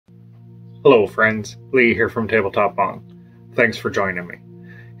Hello friends, Lee here from TableTop Bong. Thanks for joining me.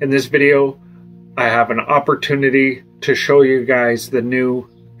 In this video, I have an opportunity to show you guys the new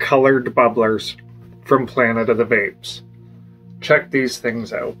colored bubblers from Planet of the Vapes. Check these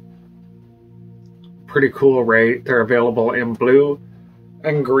things out. Pretty cool, right? They're available in blue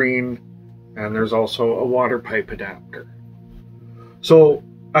and green, and there's also a water pipe adapter. So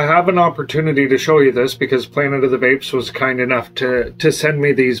I have an opportunity to show you this because Planet of the Vapes was kind enough to send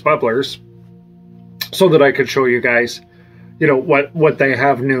me these bubblers so that I could show you guys, you know, what they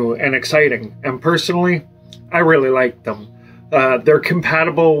have new and exciting. And personally, I really like them. They're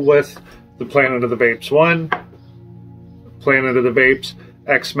compatible with the Planet of the Vapes One, Planet of the Vapes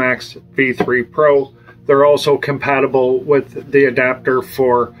XMax V3 Pro. They're also compatible with the adapter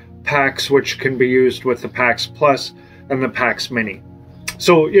for packs, which can be used with the Packs Plus and the Packs Mini.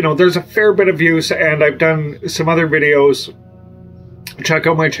 So, you know, there's a fair bit of use, and I've done some other videos. Check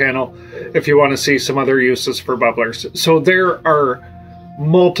out my channel if you want to see some other uses for bubblers. So there are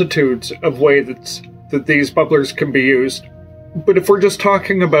multitudes of ways that these bubblers can be used. But if we're just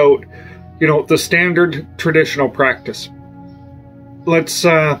talking about, you know, the standard traditional practice, let's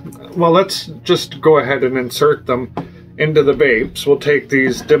just go ahead and insert them into the vapes. We'll take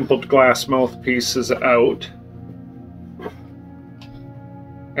these dimpled glass mouthpieces out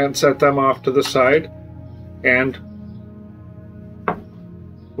and set them off to the side, and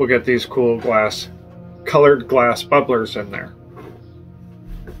we'll get these cool colored glass bubblers in there.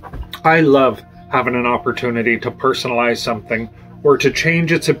 I love having an opportunity to personalize something or to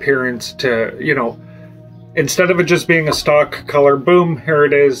change its appearance to, you know, instead of it just being a stock color, boom, here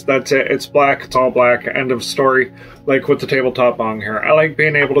it is, that's it, it's black, it's all black, end of story, like with the TableTop Bong here. I like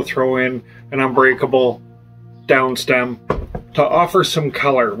being able to throw in an unbreakable down stem to offer some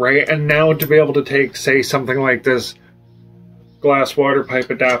color, right? And now to be able to take, say, something like this glass water pipe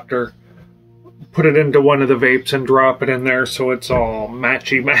adapter, put it into one of the vapes and drop it in there so it's all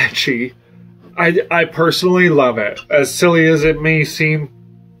matchy. I personally love it. As silly as it may seem,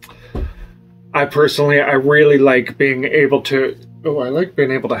 I really like being able to, I like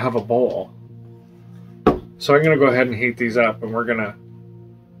being able to have a bowl. So I'm going to go ahead and heat these up, and we're going to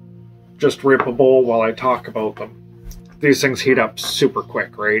just rip a bowl while I talk about them. These things heat up super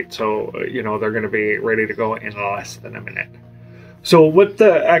quick, right? So, you know, they're going to be ready to go in less than a minute. So with the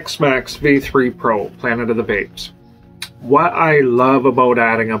XMax V3 Pro, Planet of the Vapes, what I love about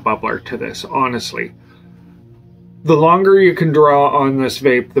adding a bubbler to this, honestly, the longer you can draw on this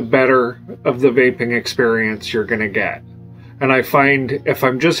vape, the better of the vaping experience you're going to get. And I find if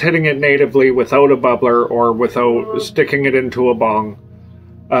I'm just hitting it natively without a bubbler or without sticking it into a bong,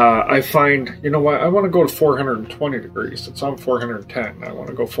 I find, you know what, I want to go to 420 degrees. It's on 410. I want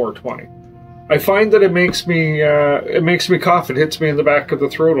to go 420. I find that it makes me cough. It hits me in the back of the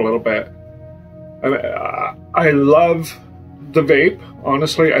throat a little bit. I love the vape.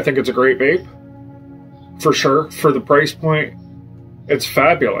 Honestly, I think it's a great vape. For sure. For the price point, it's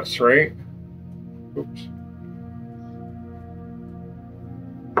fabulous, right? Oops.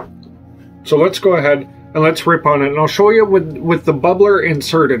 So let's go ahead and let's rip on it, and I'll show you with the bubbler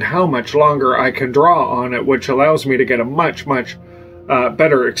inserted how much longer I can draw on it, which allows me to get a much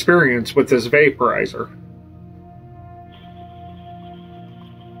better experience with this vaporizer.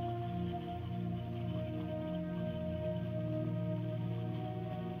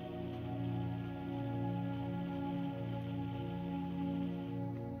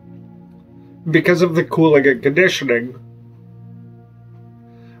 Because of the cooling and conditioning,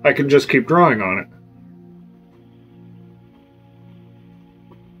 I can just keep drawing on it.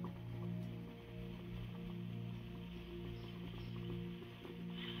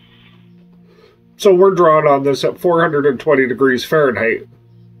 So we're drawing on this at 420 degrees Fahrenheit.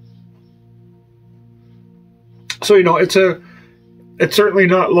 So, you know, it's certainly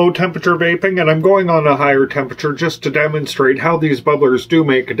not low temperature vaping, and I'm going on a higher temperature just to demonstrate how these bubblers do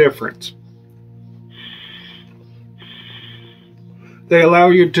make a difference. They allow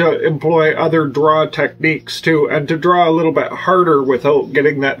you to employ other draw techniques too, and to draw a little bit harder without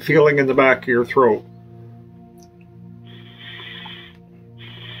getting that feeling in the back of your throat.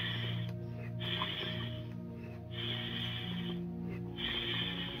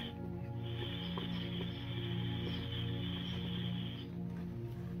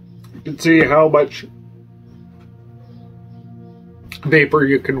 You can see how much vapor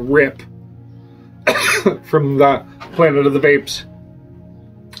you can rip from the Planet of the Vapes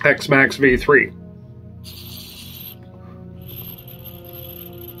XMax V3.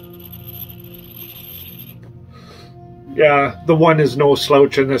 Yeah, the One is no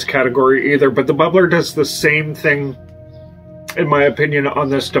slouch in this category either, but the bubbler does the same thing, in my opinion, on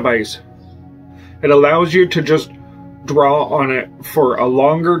this device. It allows you to just draw on it for a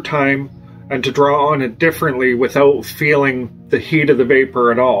longer time and to draw on it differently without feeling the heat of the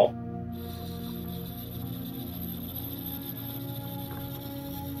vapor at all.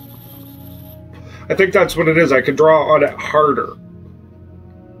 I think that's what it is. I could draw on it harder.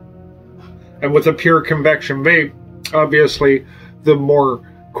 And with a pure convection vape, obviously, the more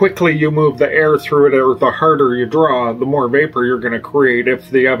quickly you move the air through it or the harder you draw, the more vapor you're going to create if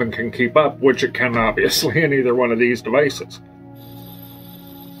the oven can keep up, which it can obviously in either one of these devices.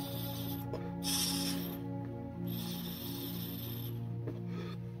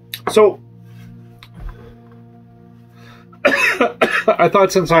 So, I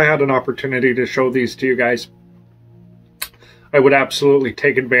thought since I had an opportunity to show these to you guys, I would absolutely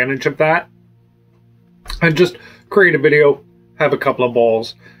take advantage of that and just create a video, have a couple of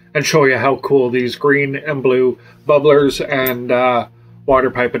bowls, and show you how cool these green and blue bubblers and water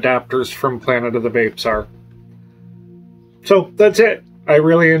pipe adapters from Planet of the Vapes are. So that's it. I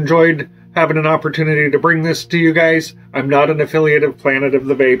really enjoyed having an opportunity to bring this to you guys. I'm not an affiliate of Planet of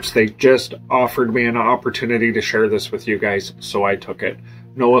the Vapes. They just offered me an opportunity to share this with you guys, so I took it.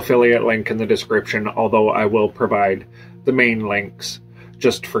 No affiliate link in the description, although I will provide the main links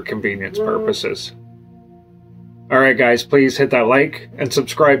just for convenience purposes. Alright guys, please hit that like and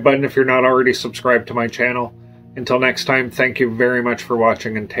subscribe button if you're not already subscribed to my channel. Until next time, thank you very much for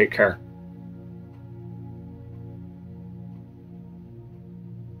watching and take care.